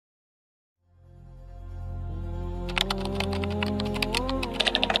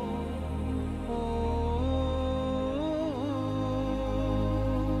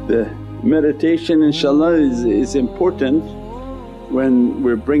Meditation insha'Allah is important when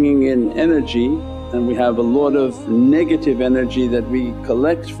we're bringing in energy and we have a lot of negative energy that we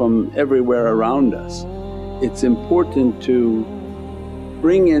collect from everywhere around us. It's important to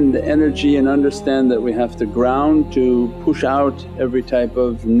bring in the energy and understand that we have to ground to push out every type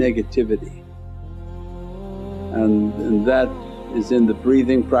of negativity. And that is in the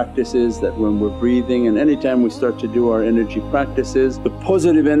breathing practices, that when we're breathing and anytime we start to do our energy practices, the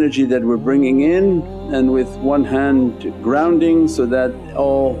positive energy that we're bringing in, and with one hand grounding so that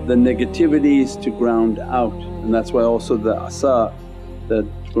all the negativities to ground out. And that's why also the asa, that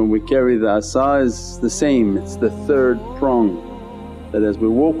when we carry the asa is the same, it's the third prong, that as we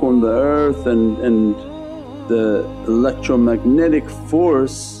walk on the earth and the electromagnetic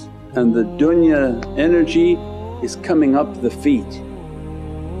force and the dunya energy is coming up the feet,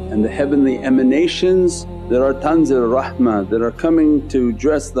 and the heavenly emanations that are tanzil rahmah that are coming to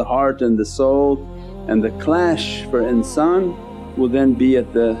dress the heart and the soul, and the clash for insan will then be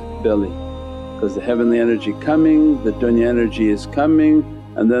at the belly, because the heavenly energy coming, the dunya energy is coming,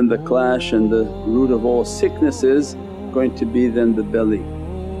 and then the clash and the root of all sicknesses going to be then the belly.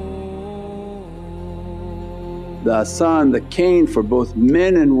 The asa and the cane for both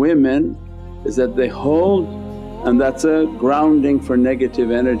men and women is that they hold, and that's a grounding for negative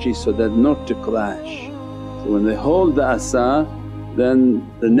energy so that not to clash. So when they hold the asa, then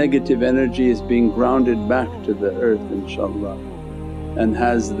the negative energy is being grounded back to the earth insha'Allah, and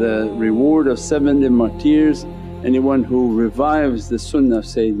has the reward of 70 martyrs, anyone who revives the sunnah of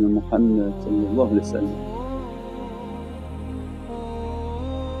Sayyidina Muhammad.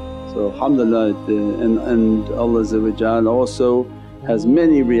 So alhamdulillah, and Allah also has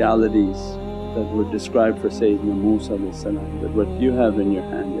many realities that were described for Sayyidina Musa, that what you have in your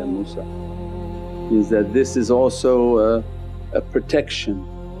hand ya Musa means that this is also a protection,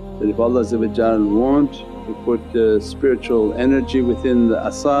 that if Allah want to put spiritual energy within the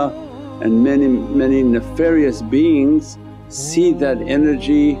asa, and many nefarious beings see that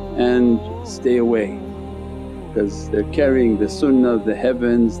energy and stay away, because they're carrying the sunnah of the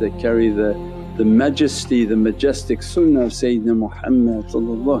heavens, they carry the majesty, the majestic sunnah of Sayyidina Muhammad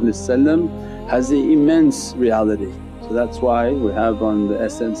has an immense reality. So that's why we have on the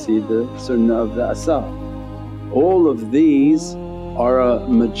SNC the sunnah of the asa. All of these are a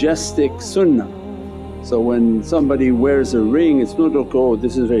majestic sunnah. So when somebody wears a ring, it's not like, oh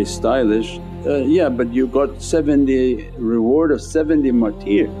this is very stylish, yeah, but you got 70 reward of 70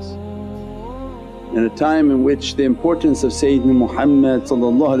 martyrs. In a time in which the importance of Sayyidina Muhammad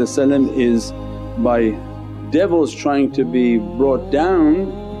is by devils trying to be brought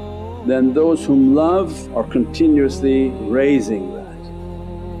down, then those whom love are continuously raising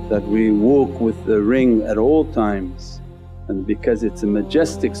that we walk with the ring at all times. And because it's a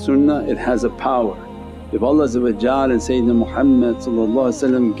majestic sunnah, it has a power. If Allah and Sayyidina Muhammad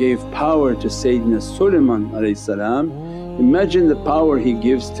gave power to Sayyidina Sulaiman, imagine the power he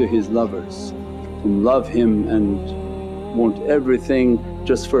gives to his lovers whom love him and want everything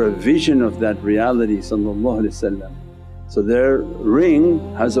just for a vision of that reality. So their ring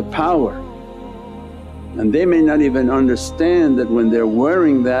has a power, and they may not even understand that when they're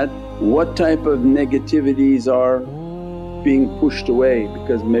wearing that what type of negativities are being pushed away,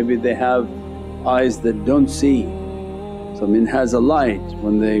 because maybe they have eyes that don't see. So it has a light.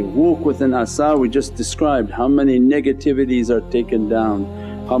 When they walk with an asa, we just described how many negativities are taken down,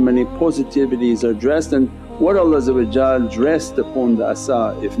 how many positivities are dressed, and what Allah dressed upon the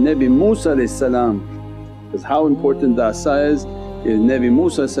asa. If Nabi Musa, because how important the asa is, Nabi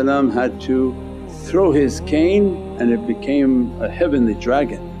Musa had to throw his cane and it became a heavenly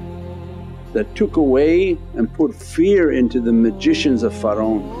dragon that took away and put fear into the magicians of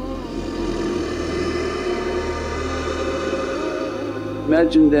Pharaoh.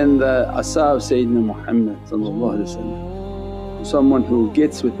 Imagine then the asa of Sayyidina Muhammad, someone who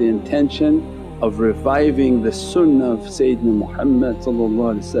gets with the intention of reviving the sunnah of Sayyidina Muhammad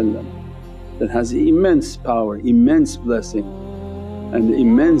that has immense power, immense blessing and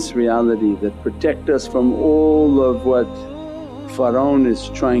immense reality that protect us from all of what Pharaoh is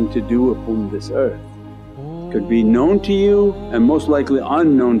trying to do upon this earth. Could be known to you and most likely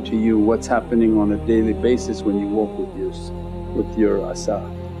unknown to you what's happening on a daily basis when you walk with your asa.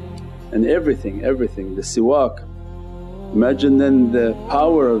 And everything, the siwak. Imagine then the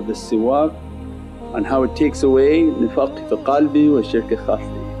power of the siwak and how it takes away nifaq fi qalbi wa shirk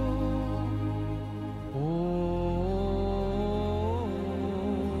khafi.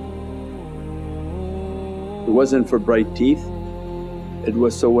 It wasn't for bright teeth, it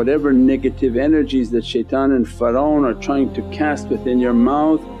was so whatever negative energies that shaitan and Pharaoh are trying to cast within your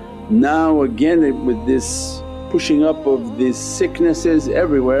mouth, Now again with this pushing up of these sicknesses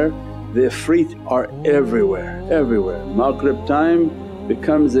everywhere, the ifrit are everywhere, everywhere. Maghrib time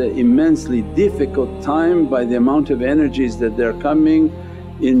becomes an immensely difficult time by the amount of energies that they're coming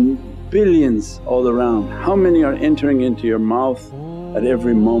in billions all around. How many are entering into your mouth at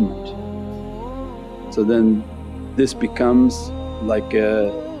every moment? So then this becomes like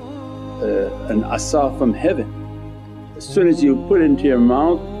an asa from heaven. As soon as you put into your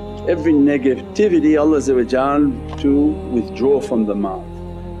mouth, every negativity Allah to withdraw from the mouth.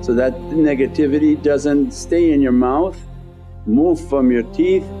 So that negativity doesn't stay in your mouth, move from your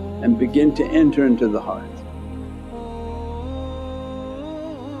teeth and begin to enter into the heart.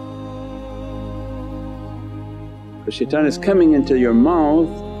 Because shaitan is coming into your mouth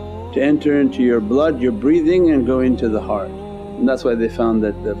to enter into your blood, your breathing and go into the heart. And that's why they found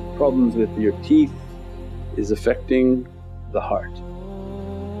that the problems with your teeth is affecting the heart.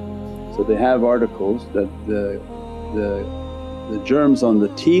 So they have articles that the germs on the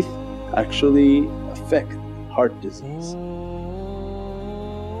teeth actually affect heart disease.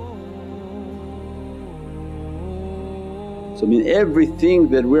 So I mean everything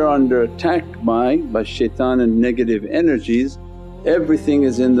that we're under attack by shaitan and negative energies, everything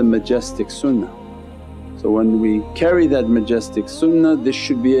is in the majestic sunnah. So when we carry that majestic sunnah, this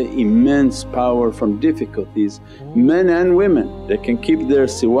should be an immense power from difficulties. Men and women, they can keep their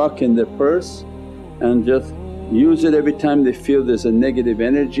siwak in their purse and just use it every time they feel there's a negative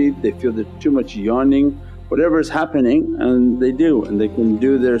energy, they feel there's too much yawning, whatever is happening, and they do. And they can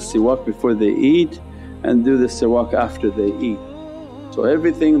do their siwak before they eat and do the siwak after they eat. So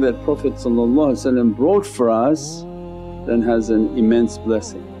everything that Prophet brought for us then has an immense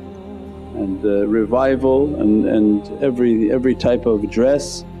blessing and revival and every type of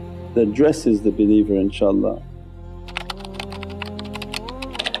dress that dresses the believer insha'Allah.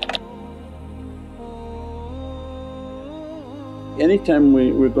 Anytime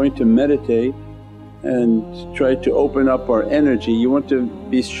we're going to meditate and try to open up our energy, you want to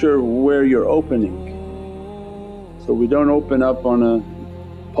be sure where you're opening. So we don't open up on a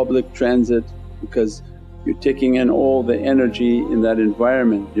public transit because you're taking in all the energy in that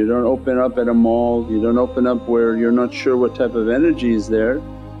environment. You don't open up at a mall, you don't open up where you're not sure what type of energy is there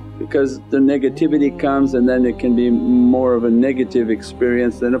because the negativity comes and then it can be more of a negative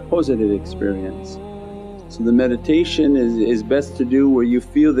experience than a positive experience. So the meditation is best to do where you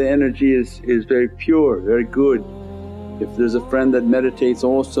feel the energy is very pure, very good. If there's a friend that meditates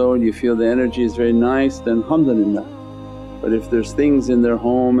also and you feel the energy is very nice, then alhamdulillah. But if there's things in their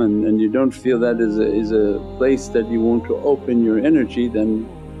home and you don't feel that is a place that you want to open your energy, then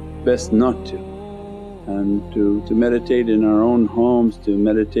best not to. And to meditate in our own homes, to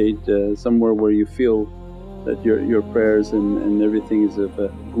meditate somewhere where you feel that your prayers and everything is of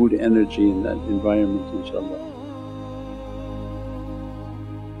a good energy in that environment insha'Allah.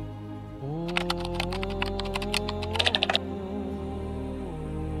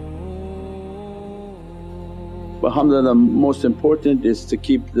 But alhamdulillah most important is to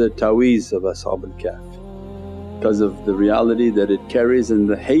keep the ta'weez of Ashab al-Kahf because of the reality that it carries and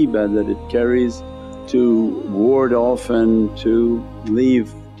the haybah that it carries to ward off and to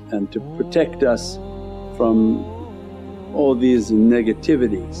leave and to protect us from all these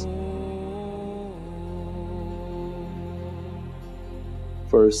negativities.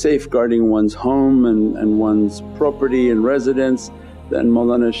 For safeguarding one's home and one's property and residence, then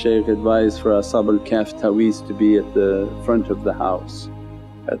Mawlana Shaykh advised for Ashab al-Kahf ta'weez to be at the front of the house,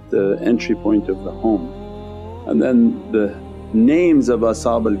 at the entry point of the home. And then the names of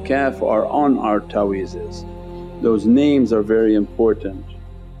Ashab al-Kahf are on our ta'weezes. Those names are very important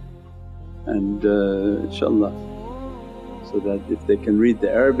and insha'Allah, so that if they can read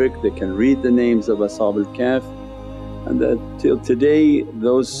the Arabic they can read the names of Ashab al-Kahf, and that till today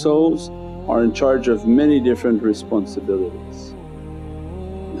those souls are in charge of many different responsibilities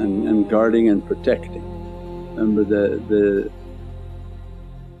and guarding and protecting. Remember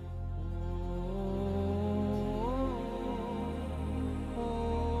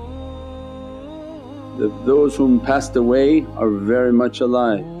those whom passed away are very much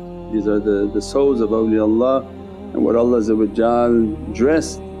alive. These are the souls of awliyaullah, and what Allah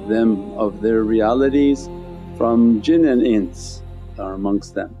dressed them of their realities from jinn and ins are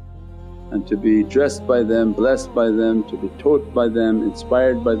amongst them. And to be dressed by them, blessed by them, to be taught by them,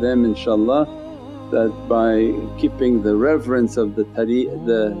 inspired by them insha'Allah, that by keeping the reverence of the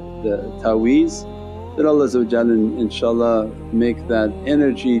ta'weez, that Allah insha'Allah make that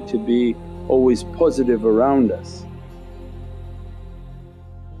energy to be always positive around us.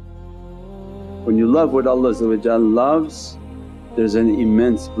 When you love what Allah loves, there's an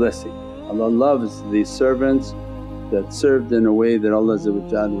immense blessing. Allah loves these servants that served in a way that Allah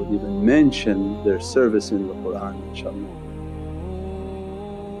would even mention their service in the Qur'an, insha'Allah.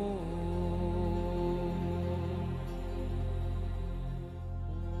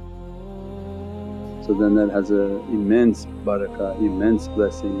 So then that has an immense barakah, immense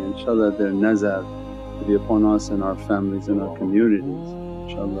blessing. InshaAllah their nazar to be upon us and our families and our communities,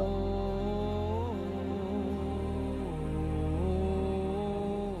 inshaAllah.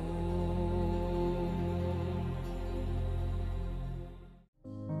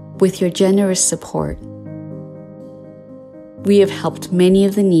 With your generous support, we have helped many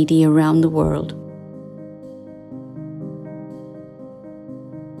of the needy around the world.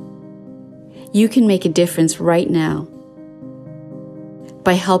 You can make a difference right now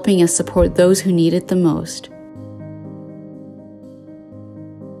by helping us support those who need it the most.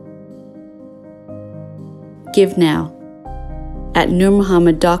 Give now at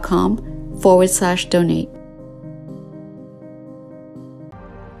nurmuhammad.com/donate.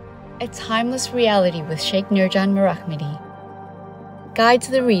 A timeless reality with Shaykh Nurjan Mirahmadi guides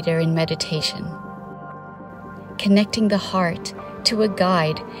the reader in meditation, connecting the heart to a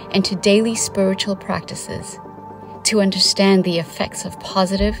guide and to daily spiritual practices, to understand the effects of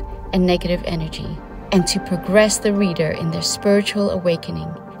positive and negative energy, and to progress the reader in their spiritual awakening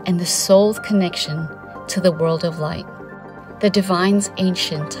and the soul's connection to the world of light. The Divine's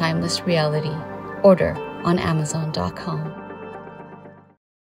Ancient Timeless Reality. Order on Amazon.com.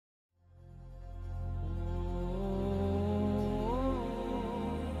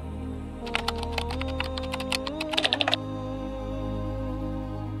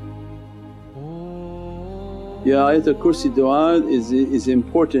 Yeah, Ayatul Kursi dua is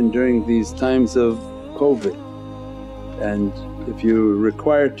important during these times of COVID, and if you're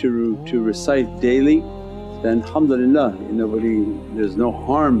required to recite daily, then alhamdulillah, there's no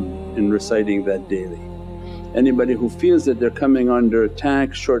harm in reciting that daily. Anybody who feels that they're coming under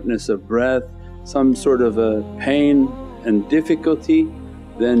attack, shortness of breath, some sort of a pain and difficulty,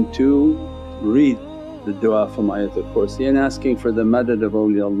 then to read the dua from Ayatul Kursi and asking for the madad of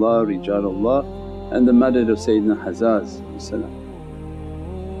awliyaullah, rijalullah, and the madad of Sayyidina Hazaz.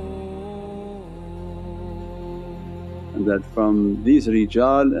 And that from these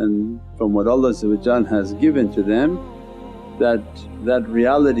rijal and from what Allah has given to them, that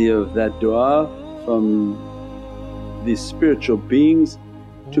reality of that dua from these spiritual beings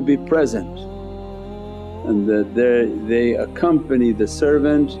to be present, and that they accompany the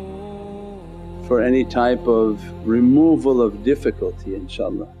servant for any type of removal of difficulty,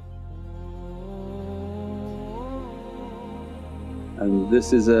 inshaAllah. And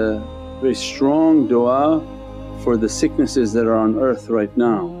this is a very strong dua for the sicknesses that are on earth right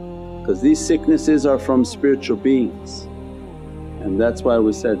now, because these sicknesses are from spiritual beings. And that's why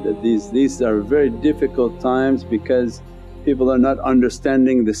we said that these are very difficult times, because people are not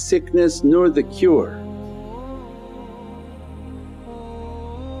understanding the sickness nor the cure.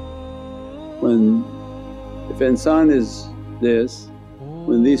 If insan is this,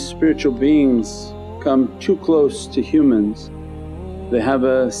 when these spiritual beings come too close to humans, they have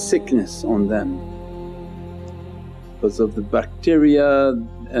a sickness on them because of the bacteria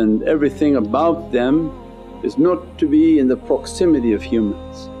and everything about them is not to be in the proximity of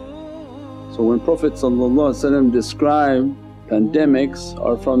humans. So when Prophet described pandemics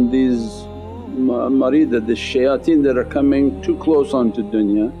are from these marida, the shayateen that are coming too close onto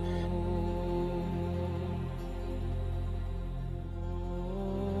dunya,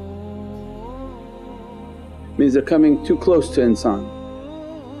 means they're coming too close to insan.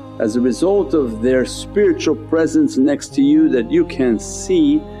 As a result of their spiritual presence next to you, that you can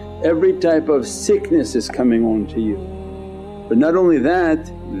see every type of sickness is coming on to you. But not only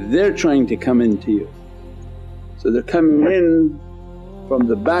that, they're trying to come into you. So they're coming in from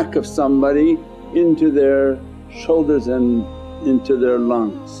the back of somebody into their shoulders and into their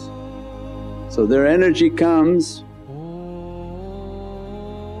lungs. So their energy comes,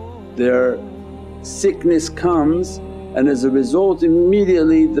 their sickness comes, and as a result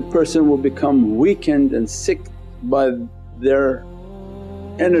immediately the person will become weakened and sick by their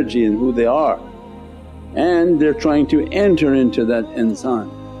energy and who they are, and they're trying to enter into that insan.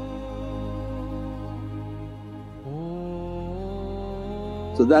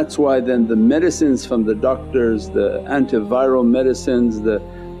 So that's why then the medicines from the doctors, the antiviral medicines, the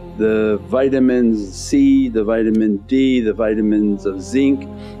vitamins C, the vitamin D, the vitamins of zinc,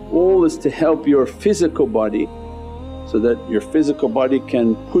 all is to help your physical body so that your physical body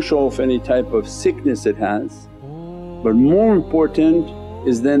can push off any type of sickness it has. But more important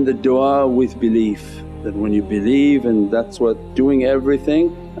is then the dua with belief, That when you believe and that's what doing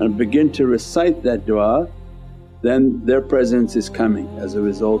everything and begin to recite that du'a, then their presence is coming as a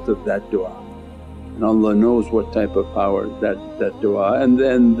result of that du'a. And Allah knows what type of power that du'a. And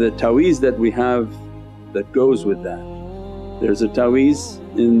then the ta'weez that we have that goes with that. There's a ta'weez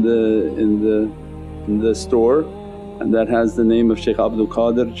in the store, and that has the name of Shaykh Abdul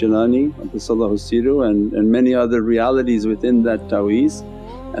Qadir Jilani Qaddasallahu Siru and many other realities within that ta'weez,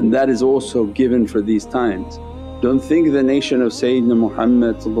 and that is also given for these times. Don't think the nation of Sayyidina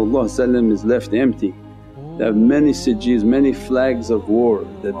Muhammad is left empty. They have many sijis, many flags of war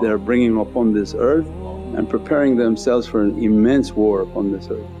that they are bringing upon this earth and preparing themselves for an immense war upon this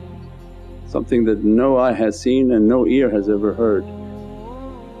earth. Something that no eye has seen and no ear has ever heard.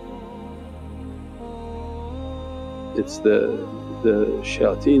 It's the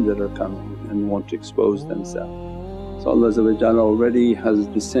shayateen that are coming and want to expose themselves. So Allah already has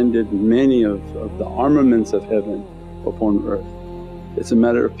descended many of the armaments of heaven upon earth. It's a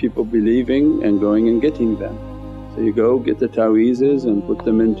matter of people believing and going and getting them. So you go get the ta'weezes and put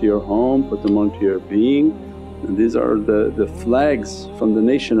them into your home, put them onto your being, and these are the flags from the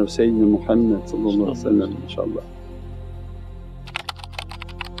nation of Sayyidina Muhammad inshaAllah.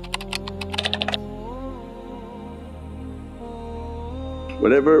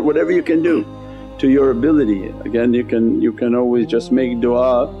 Whatever you can do to your ability. Again, you can always just make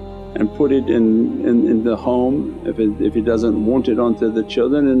du'a and put it in the home if he doesn't want it onto the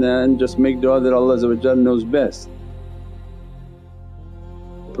children, and then just make du'a that Allah knows best.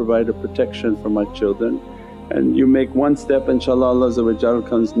 Provide a protection for my children, and you make one step, inshaAllah Allah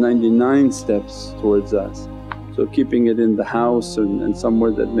comes 99 steps towards us. So keeping it in the house and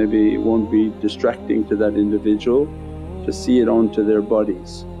somewhere that maybe it won't be distracting to that individual, to see it onto their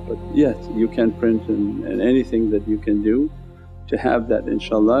bodies. But yes, you can print and anything that you can do to have that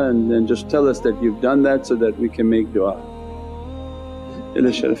inshaAllah, and then just tell us that you've done that so that we can make du'a. Ila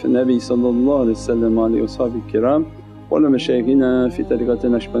sharaf al-Nabi sallallahu alayhi wa sallam alayhi wa sahbihi kiram wa ala mashayikhina fi tariqat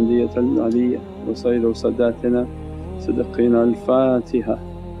al-Naqshbandiyyah al-Aliyyah wa sayyidu sadatina siddiqina al-Fatiha.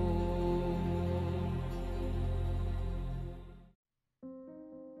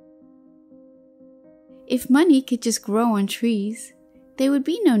 If money could just grow on trees, there would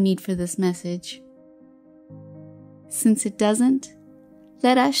be no need for this message. Since it doesn't,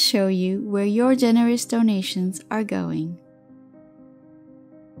 let us show you where your generous donations are going.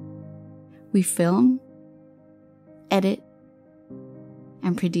 We film, edit,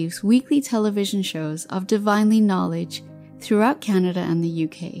 and produce weekly television shows of divinely knowledge throughout Canada and the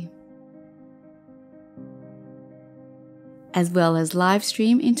UK, as well as live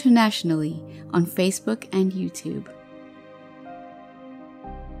stream internationally on Facebook and YouTube.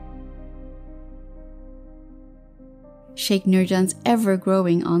 Shaykh Nurjan's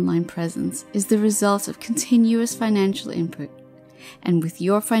ever-growing online presence is the result of continuous financial input, and with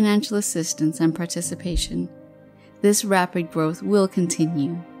your financial assistance and participation, this rapid growth will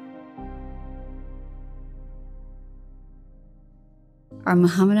continue. Our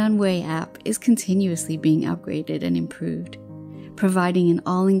Muhammadan Way app is continuously being upgraded and improved, providing an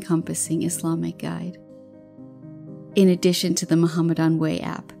all-encompassing Islamic guide. In addition to the Muhammadan Way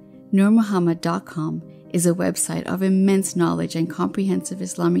app, NurMuhammad.com is a website of immense knowledge and comprehensive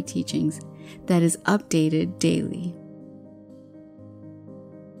Islamic teachings that is updated daily.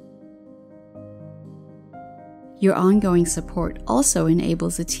 Your ongoing support also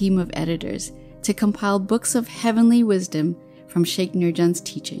enables a team of editors to compile books of heavenly wisdom from Shaykh Nurjan's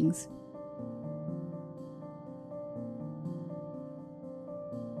teachings.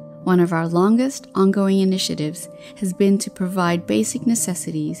 One of our longest ongoing initiatives has been to provide basic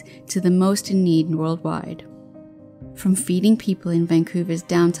necessities to the most in need worldwide, from feeding people in Vancouver's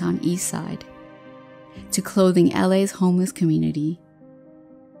downtown east side, to clothing LA's homeless community,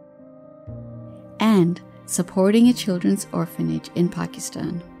 and supporting a children's orphanage in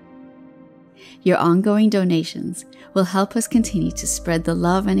Pakistan. Your ongoing donations will help us continue to spread the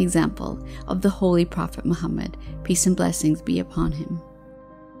love and example of the Holy Prophet Muhammad, peace and blessings be upon him.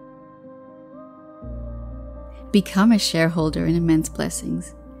 Become a shareholder in immense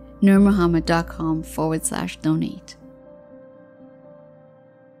blessings. NurMuhammad.com/donate.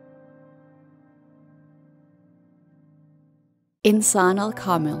 Insan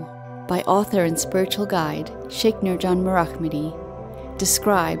al-Kamil, by author and spiritual guide Shaykh Nurjan Mirahmadi,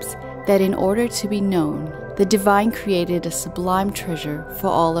 describes that in order to be known, the Divine created a sublime treasure for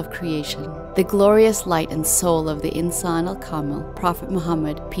all of creation, the glorious light and soul of the Insan al-Kamil, Prophet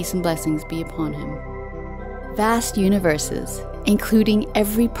Muhammad, peace and blessings be upon him. Vast universes, including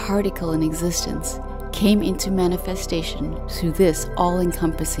every particle in existence, came into manifestation through this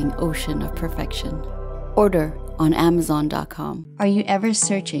all-encompassing ocean of perfection. Order on Amazon.com. Are you ever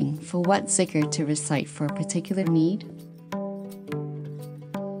searching for what zikr to recite for a particular need?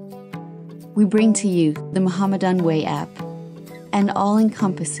 We bring to you the Muhammadan Way app, an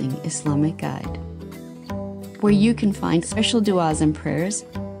all-encompassing Islamic guide, where you can find special du'as and prayers,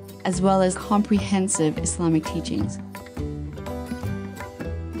 as well as comprehensive Islamic teachings.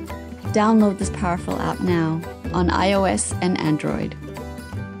 Download this powerful app now on iOS and Android.